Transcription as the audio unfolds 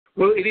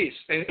Well, it is,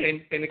 and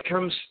it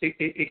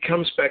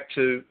comes back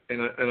to,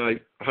 and I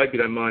hope you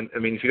don't mind. I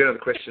mean, if you don't have a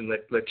question,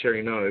 let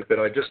Terry know. But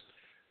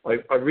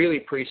I really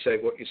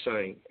appreciate what you're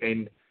saying,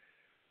 and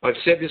I've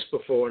said this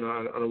before, and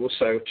I will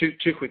say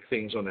two quick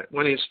things on that.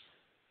 One is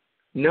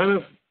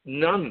none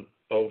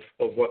of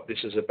what this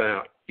is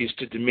about is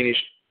to diminish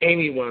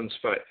anyone's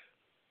faith.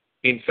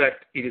 In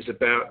fact, it is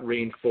about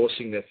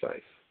reinforcing their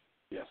faith.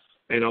 Yes.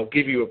 And I'll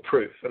give you a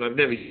proof, and I've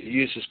never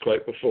used this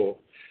quote before.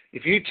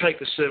 If you take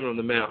the Sermon on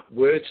the Mount,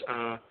 words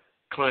are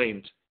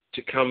claimed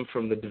to come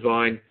from the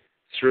divine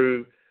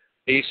through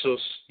Jesus,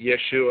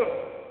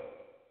 Yeshua,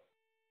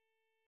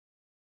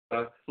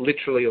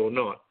 literally or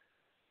not.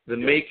 The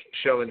meek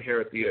shall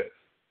inherit the earth.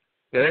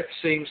 Now that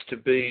seems to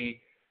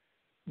be,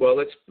 well,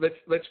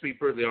 let's be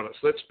brutally honest.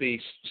 Let's be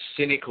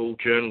cynical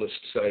journalists,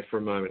 say, for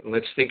a moment, and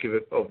let's think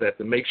of that.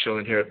 The meek shall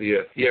inherit the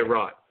earth. Yeah,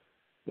 right.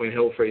 When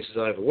hell freezes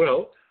over.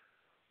 Well,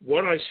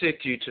 what I said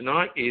to you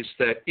tonight is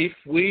that if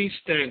we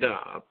stand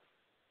up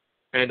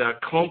and are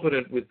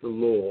competent with the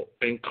law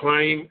and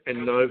claim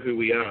and know who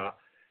we are,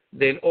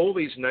 then all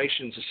these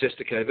nations are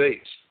sister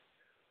KVs.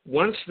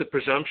 Once the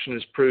presumption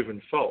is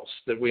proven false,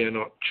 that we are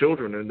not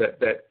children and that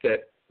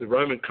the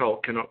Roman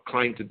cult cannot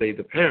claim to be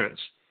the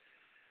parents,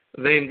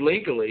 then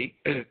legally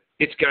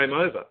it's game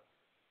over.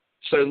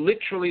 So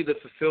literally the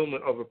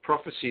fulfillment of a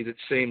prophecy that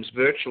seems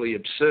virtually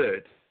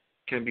absurd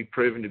can be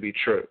proven to be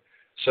true.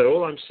 So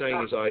all I'm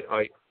saying is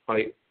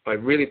I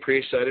really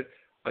appreciate it.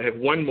 I have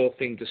one more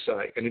thing to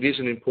say, and it is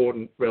an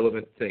important,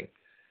 relevant thing.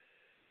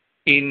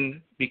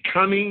 In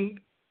becoming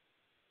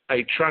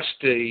a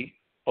trustee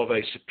of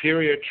a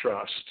superior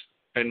trust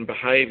and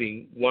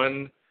behaving,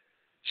 one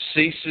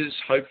ceases,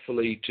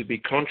 hopefully, to be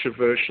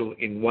controversial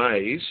in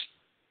ways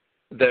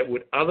that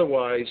would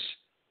otherwise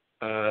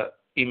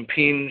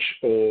impinge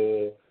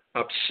or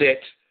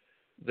upset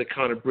the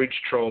kind of bridge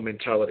troll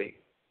mentality.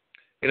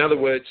 In other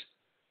words,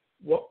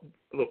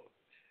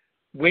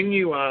 when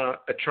you are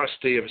a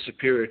trustee of a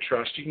superior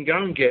trust, you can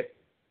go and get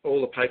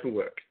all the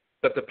paperwork,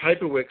 but the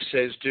paperwork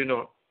says do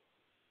not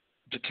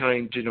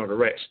detain, do not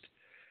arrest.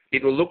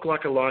 It will look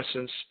like a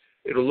license,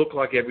 it will look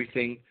like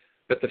everything,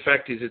 but the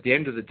fact is at the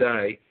end of the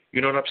day,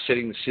 you're not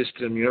upsetting the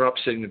system, you're not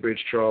upsetting the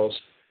bridge trolls,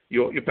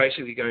 you're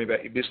basically going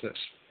about your business.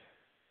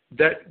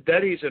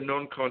 That is a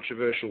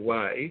non-controversial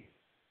way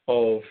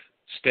of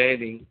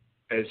standing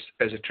as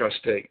a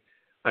trustee.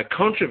 A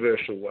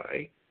controversial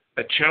way,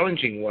 a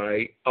challenging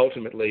way,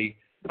 ultimately,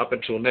 up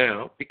until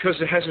now, because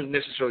there hasn't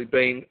necessarily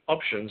been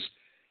options,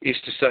 is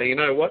to say, you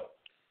know what,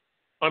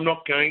 I'm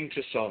not going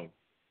to sign.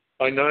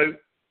 I know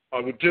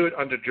I would do it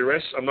under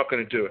duress. I'm not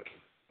going to do it.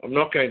 I'm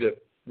not going to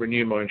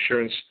renew my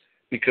insurance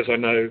because I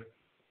know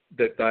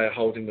that they are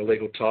holding the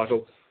legal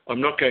title.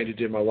 I'm not going to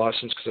do my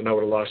license because I know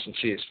what a license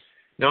is.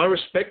 Now, I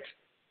respect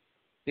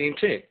the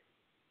intent,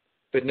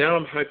 but now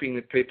I'm hoping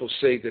that people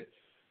see that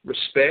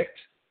respect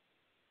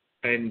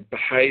and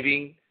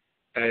behaving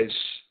as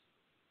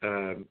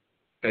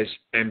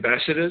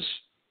ambassadors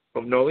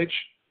of knowledge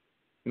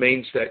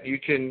means that you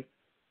can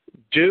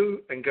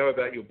do and go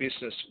about your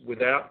business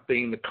without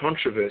being the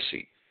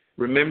controversy,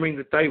 remembering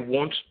that they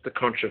want the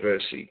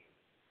controversy.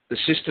 The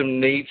system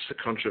needs the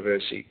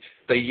controversy.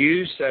 They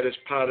use that as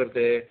part of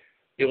their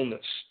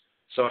illness.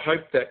 So I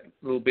hope that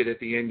little bit at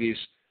the end is,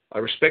 I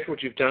respect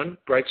what you've done,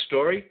 great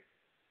story,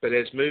 but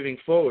as moving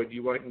forward,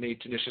 you won't need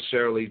to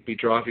necessarily be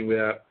driving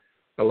without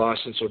a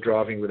license or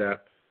driving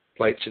without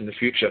plates in the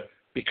future,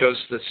 because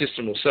the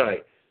system will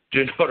say,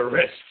 do not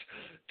arrest,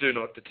 do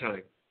not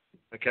detain.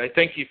 Okay,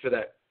 thank you for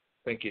that.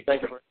 Thank you.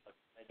 Thank you.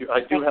 Thank you.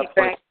 I do have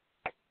Greg.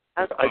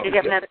 plates. Did you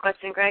have another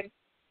question, Greg?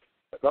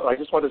 I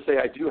just want to say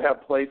I do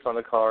have plates on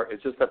the car.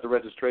 It's just that the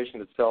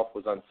registration itself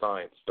was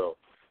unsigned. So,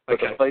 but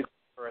the plates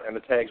were current and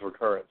the tags were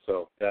current.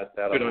 So that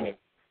good on you.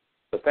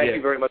 So thank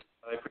you very much.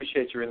 I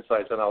appreciate your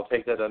insights, and I'll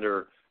take that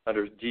under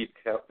deep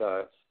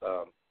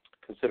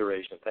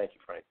consideration. Thank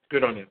you, Frank.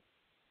 Good on you.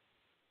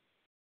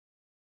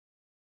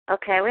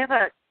 Okay, we have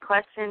a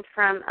question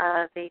from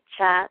the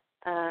chat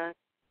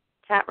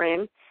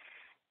room.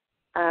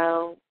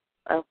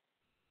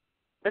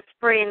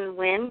 Whispering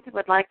Wind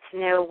would like to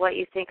know what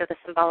you think of the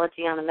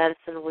symbology on the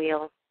medicine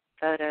wheel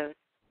photos.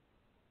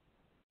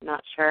 I'm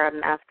not sure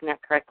I'm asking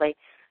that correctly.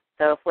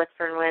 So if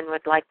Whispering Wind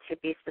would like to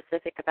be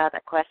specific about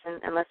that question,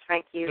 unless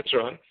Frank, that's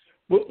right.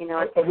 Well, you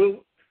know,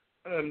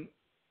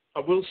 I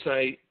will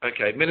say,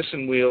 okay,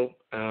 medicine wheel,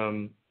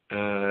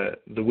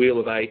 the wheel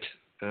of 8,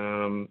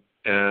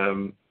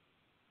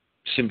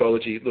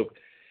 symbology. Look,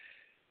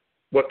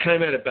 what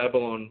came out of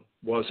Babylon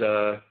was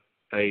a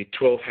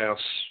 12-house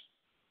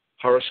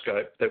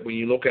horoscope that when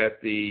you look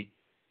at the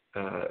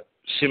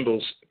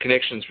symbols,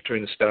 connections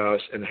between the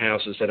stars and the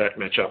houses, they don't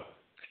match up.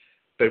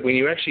 But when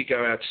you actually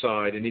go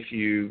outside, and if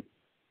you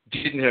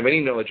didn't have any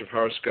knowledge of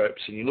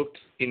horoscopes and you looked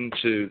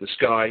into the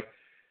sky,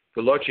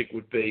 the logic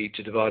would be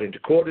to divide into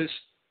quarters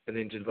and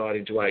then to divide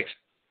into 8.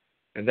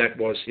 And that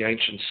was the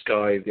ancient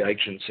sky of the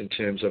ancients in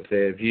terms of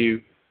their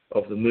view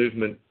of the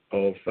movement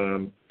of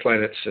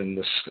planets and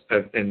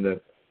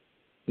the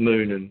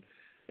moon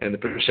and the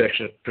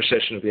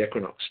precession of the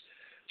equinox.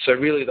 So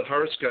really the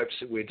horoscopes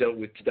that we're dealt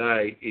with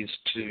today is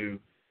to,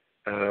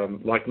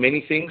 like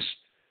many things,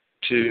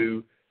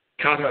 to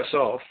cut us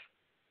off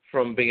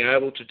from being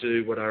able to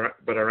do what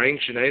our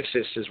ancient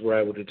ancestors were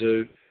able to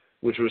do,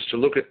 which was to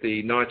look at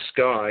the night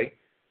sky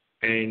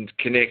and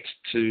connect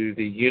to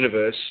the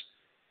universe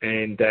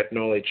and that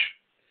knowledge.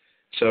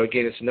 So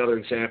again, it's another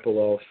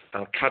example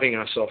of cutting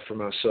us off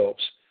from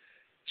ourselves.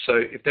 So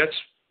if that's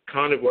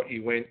kind of what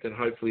you went, then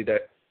hopefully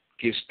that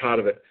gives part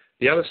of it.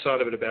 The other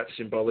side of it about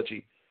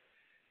symbology,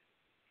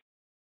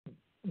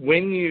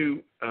 when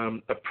you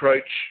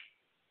approach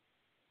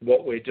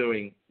what we're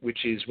doing,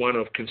 which is one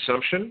of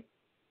consumption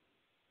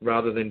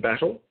rather than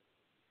battle,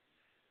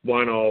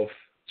 one of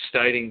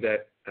stating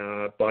that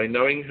by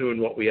knowing who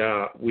and what we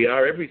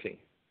are everything.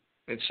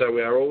 And so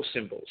we are all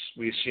symbols.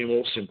 We assume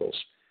all symbols.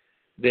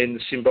 Then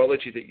the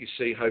symbology that you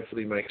see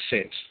hopefully makes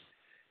sense.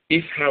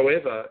 If,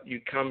 however,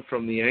 you come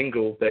from the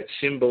angle that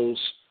symbols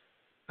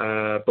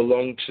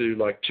belong to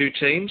like two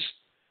teams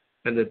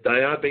and that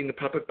they are being the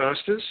puppet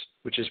masters,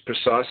 which is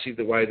precisely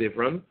the way they've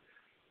run,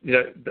 they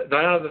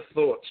are the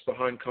thoughts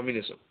behind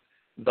communism.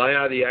 They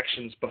are the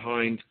actions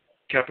behind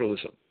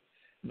capitalism.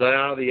 They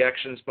are the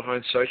actions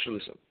behind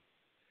socialism.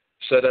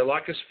 So they're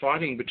like us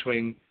fighting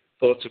between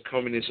thoughts of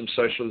communism,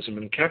 socialism,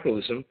 and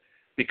capitalism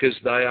because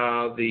they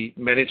are the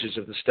managers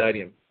of the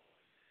stadium.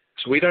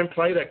 So we don't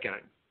play that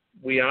game.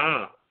 We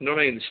are not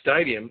only in the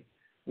stadium,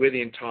 we're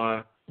the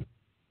entire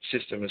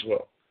system as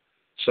well.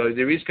 So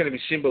there is going to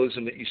be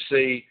symbolism that you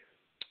see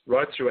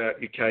right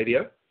throughout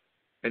UCADIA,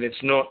 and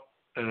it's not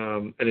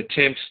an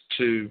attempt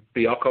to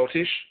be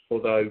occultish,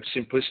 although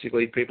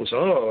simplistically people say,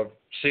 oh, I've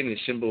seen these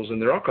symbols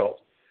and they're occult.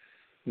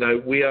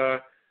 No, we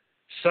are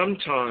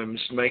sometimes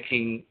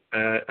making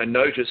a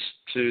notice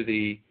to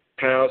the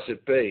powers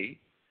that be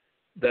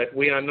that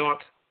we are not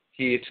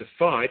here to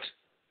fight,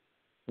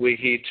 we're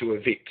here to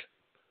evict.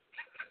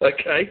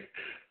 Okay?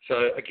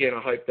 So again,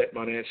 I hope that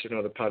might answer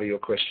another part of your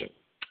question.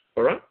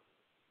 All right?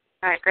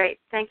 All right, great.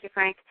 Thank you,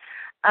 Frank.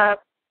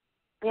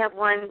 We have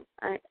one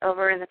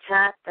over in the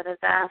chat that has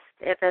asked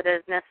if it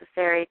is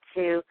necessary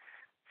to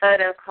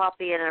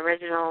photocopy an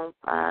original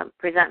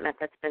presentment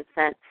that's been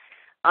sent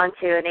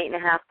onto an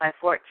 8.5 by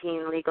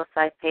 14 legal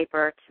size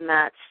paper to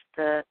match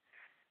the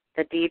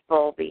deed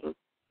poll being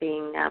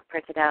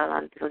printed out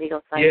on the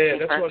legal size paper. Yeah,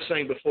 that's what I was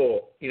saying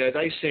before.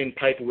 They send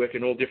paperwork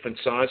in all different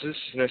sizes.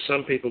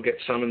 Some people get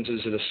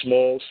summonses that are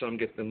small, some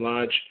get them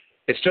large.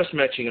 It's just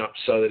matching up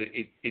so that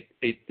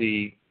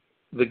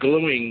the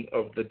gluing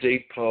of the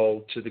deed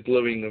poll to the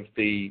gluing of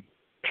the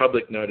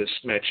public notice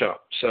match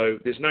up. So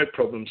there's no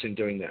problems in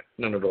doing that,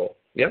 none at all.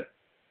 Yeah?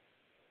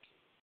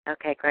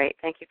 Okay, great.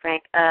 Thank you,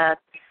 Frank.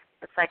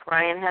 Looks like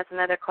Ryan has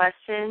another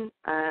question.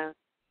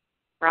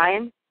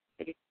 Ryan,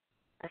 did you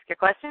ask your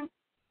question?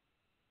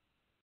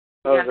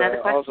 Oh,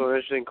 also an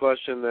interesting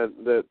question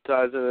that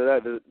ties into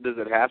that. Does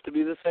it have to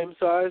be the same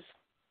size?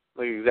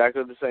 Like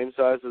exactly the same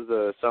size as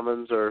the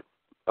summons or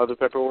other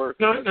paperwork?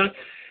 No.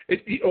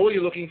 All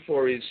you're looking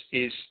for is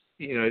if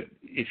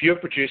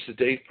you've produced a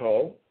deed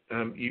poll,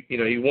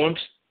 you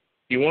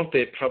want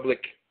their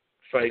public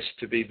face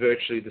to be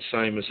virtually the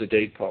same as the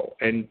deed poll.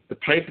 And the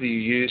paper that you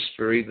use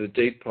for either the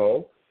deed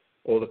poll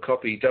or the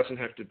copy doesn't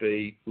have to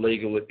be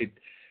legal.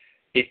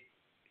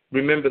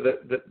 Remember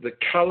that the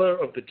colour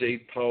of the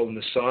deed poll and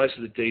the size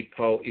of the deed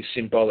poll is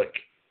symbolic.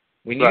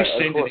 When you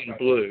send it in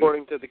blue,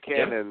 according to the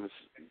canons,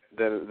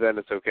 then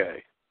it's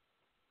okay.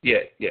 Yeah.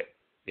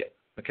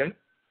 Okay.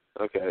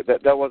 Okay,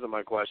 that wasn't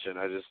my question.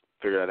 I just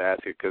figured I'd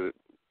ask it because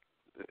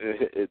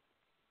it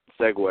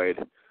segued.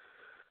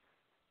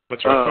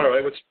 That's right. All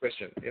right. What's the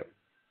question? Yeah.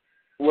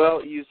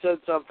 Well, you said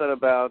something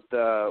about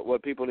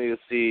what people need to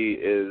see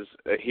is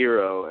a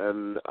hero,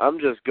 and I'm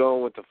just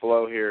going with the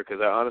flow here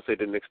because I honestly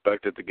didn't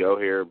expect it to go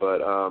here,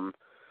 but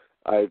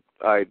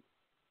I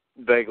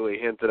vaguely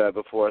hinted at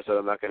before. I said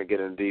I'm not going to get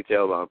into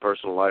details on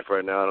personal life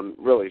right now, and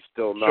I'm really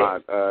still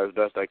not as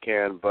best I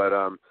can, but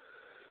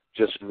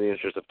just in the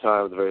interest of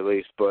time at the very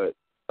least. But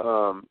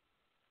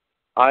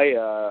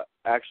I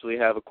actually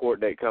have a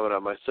court date coming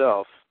up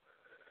myself.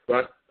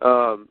 Right.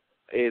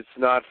 It's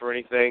not for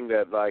anything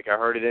that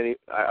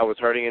I was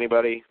hurting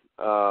anybody.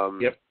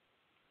 Yep.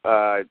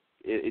 I'm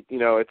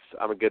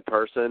a good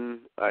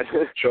person.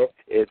 Sure.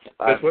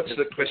 What's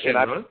the question,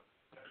 Ron?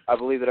 I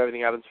believe that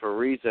everything happens for a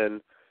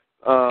reason.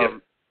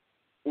 Yep.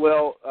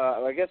 Well,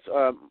 I guess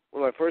one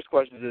of my first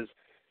questions is: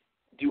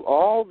 Do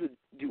all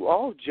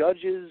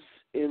judges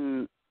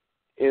in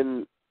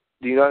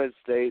the United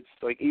States,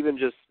 like even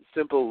just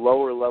simple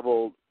lower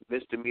level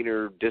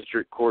misdemeanor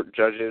district court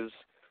judges,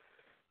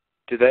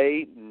 do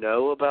they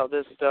know about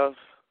this stuff?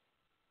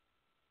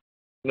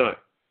 No.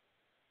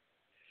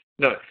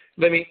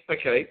 Let me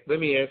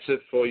answer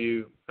for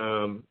you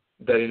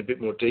that in a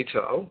bit more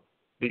detail.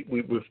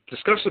 We've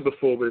discussed it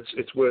before, but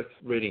it's worth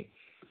reading.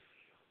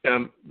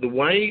 The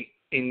way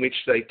in which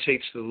they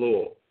teach the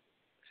law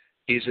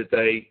is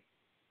that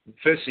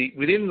firstly,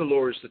 within the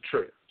law is the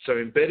truth. So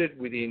embedded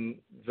within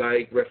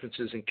vague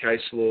references in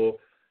case law,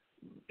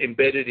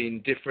 embedded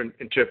in different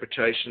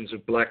interpretations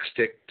of Black's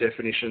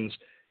definitions,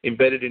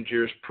 embedded in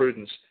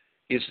jurisprudence,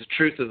 is the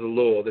truth of the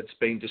law that's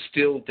been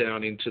distilled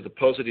down into the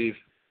positive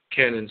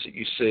canons that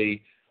you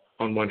see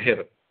on One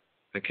Heaven,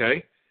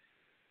 okay?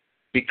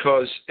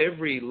 Because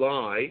every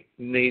lie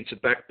needs a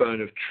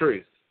backbone of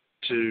truth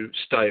to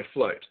stay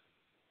afloat.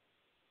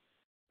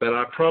 But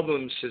our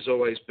problems has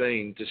always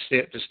been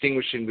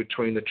distinguishing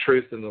between the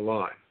truth and the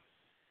lie.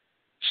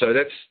 So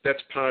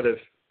that's part of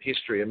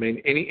history. I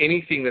mean,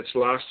 anything that's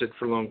lasted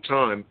for a long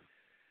time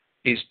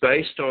is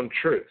based on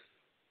truth,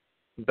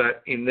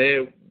 but in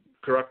their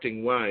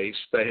corrupting ways,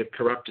 they have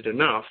corrupted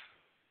enough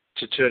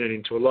to turn it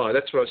into a lie.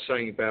 That's what I was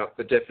saying about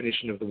the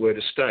definition of the word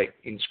estate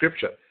in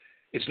Scripture.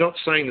 It's not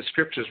saying the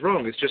Scripture's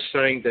wrong. It's just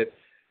saying that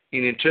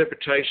in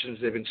interpretations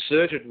they've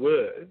inserted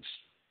words,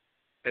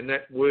 and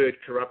that word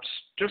corrupts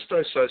just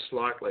so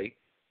slightly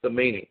the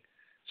meaning.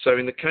 So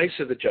in the case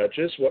of the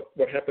judges,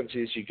 what happens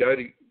is you go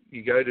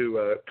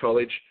to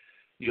college,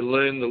 you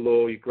learn the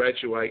law, you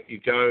graduate, you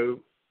go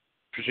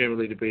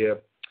presumably to be a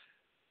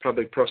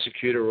public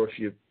prosecutor, or if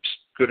you're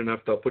good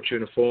enough, they'll put you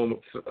in a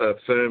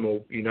firm,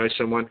 or you know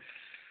someone,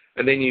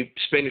 and then you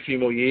spend a few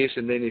more years,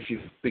 and then if you've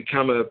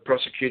become a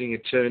prosecuting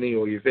attorney,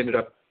 or you've ended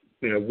up,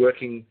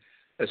 working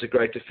as a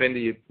great defender,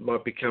 you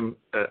might become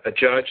a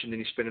judge, and then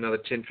you spend another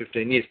 10,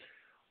 15 years.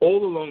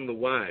 All along the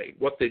way,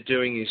 what they're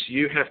doing is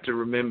you have to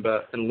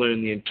remember and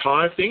learn the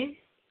entire thing,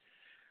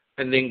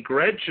 and then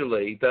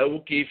gradually they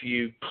will give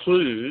you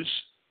clues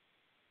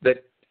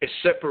that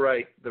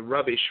separate the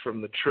rubbish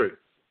from the truth.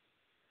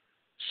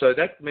 So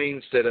that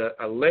means that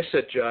a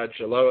lesser judge,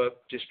 a lower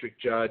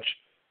district judge,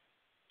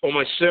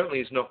 almost certainly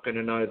is not going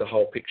to know the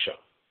whole picture.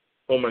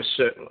 Almost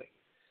certainly.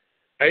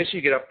 As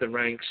you get up the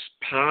ranks,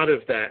 part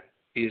of that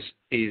is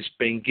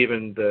being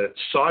given the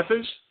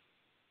ciphers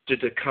to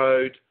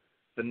decode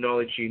the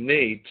knowledge you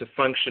need to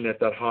function at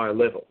that higher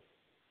level.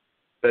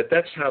 But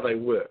that's how they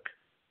work.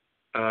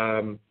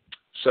 So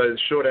the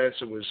short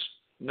answer was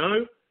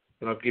no,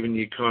 and I've given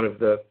you kind of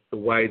the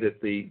way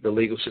that the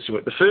legal system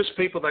works. The first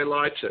people they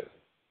lied to,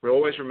 we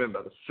always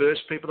remember, the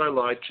first people they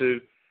lied to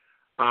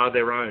are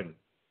their own.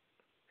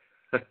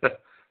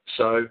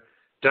 So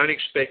don't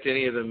expect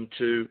any of them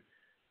to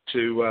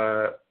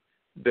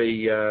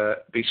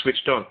be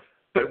switched on.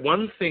 But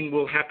one thing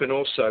will happen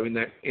also in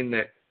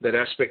that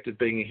aspect of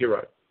being a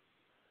hero.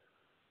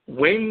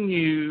 When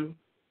you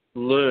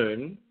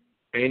learn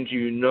and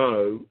you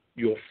know,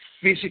 your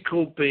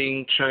physical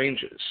being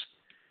changes,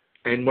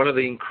 and one of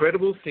the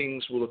incredible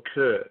things will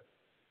occur.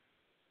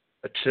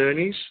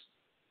 Attorneys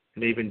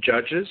and even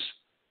judges,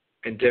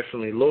 and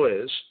definitely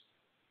lawyers,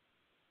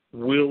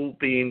 will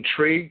be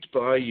intrigued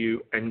by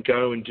you and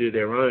go and do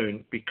their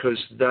own because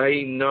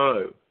they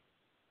know,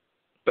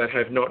 but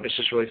have not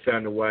necessarily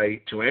found a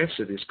way to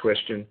answer this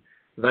question.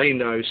 They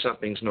know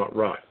something's not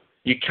right.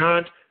 You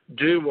can't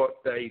do what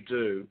they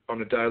do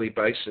on a daily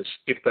basis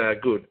if they are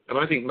good. And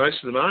I think most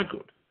of them are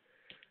good.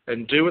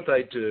 And do what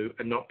they do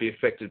and not be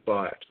affected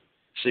by it.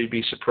 So you'd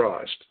be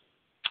surprised.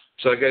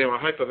 So again, I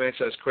hope I've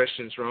answered those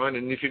questions, Ryan.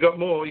 And if you've got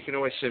more, you can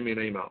always send me an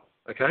email.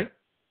 Okay?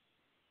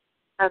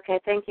 Okay,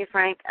 thank you,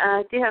 Frank.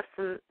 I do have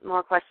some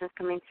more questions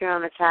coming through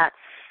on the chat.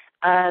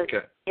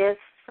 Okay. If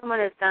someone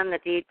has done the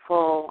deed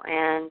poll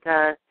and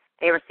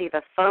they receive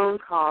a phone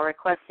call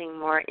requesting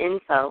more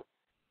info,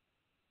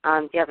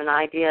 do you have an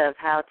idea of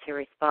how to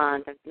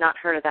respond? I've not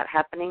heard of that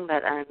happening,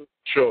 but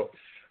sure.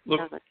 Look,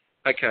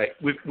 okay,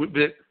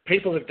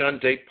 people have done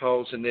deed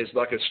polls, and there's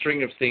like a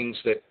string of things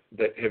that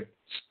have,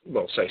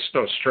 well, say it's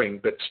not a string,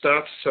 but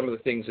some of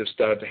the things have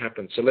started to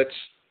happen. So let's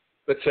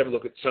have a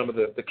look at some of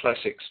the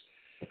classics.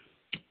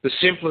 The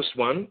simplest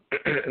one,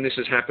 and this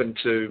has happened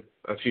to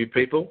a few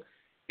people,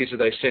 is that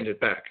they send it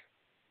back.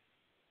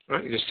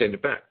 Right? You just send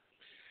it back.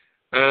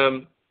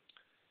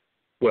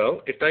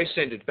 Well, if they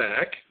send it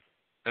back,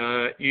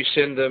 you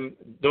send them,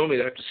 normally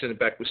they have to send it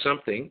back with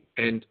something,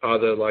 and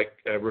either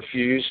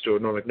refused or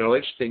not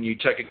acknowledged. Then you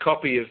take a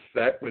copy of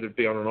that, whether it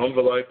be on an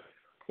envelope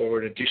or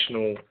an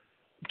additional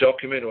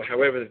document or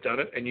however they've done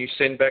it, and you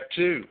send back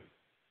to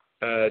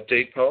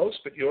deed polls,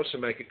 but you also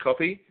make a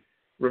copy,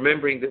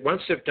 remembering that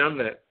once they've done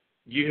that,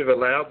 you have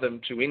allowed them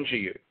to injure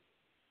you.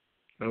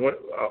 And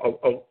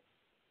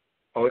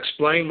I'll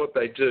explain what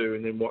they do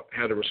and then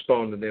how to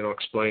respond, and then I'll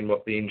explain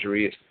what the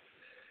injury is.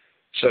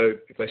 So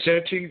if they send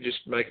it to you,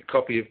 just make a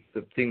copy of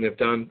the thing they've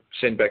done,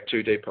 send back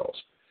to deed polls.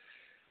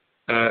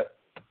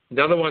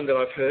 Another one that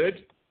I've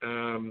heard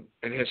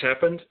and has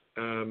happened,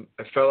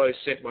 a fellow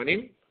sent one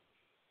in,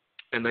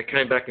 and they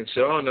came back and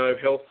said, oh no,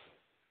 health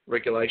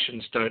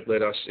regulations don't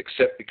let us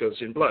accept because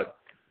it's in blood.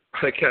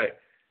 Okay,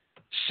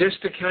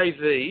 Sister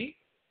KV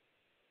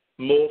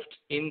morphed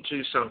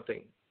into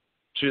something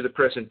to the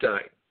present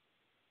day.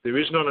 There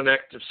is not an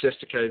act of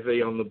Sister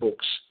KV on the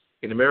books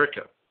in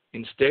America.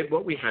 Instead,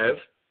 what we have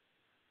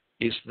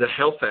is the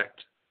Health Act.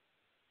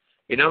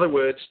 In other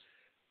words,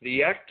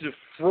 the act of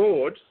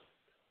fraud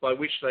by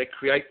which they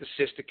create the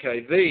Sister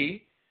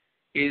KV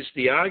is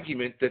the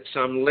argument that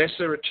some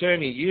lesser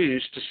attorney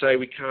used to say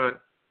we can't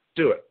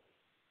do it.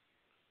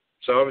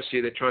 So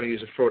obviously they're trying to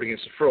use a fraud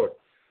against a fraud.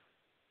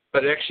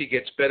 But it actually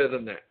gets better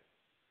than that.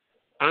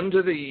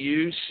 Under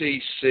the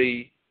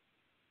UCC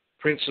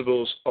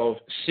principles of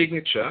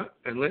signature,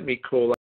 and let me call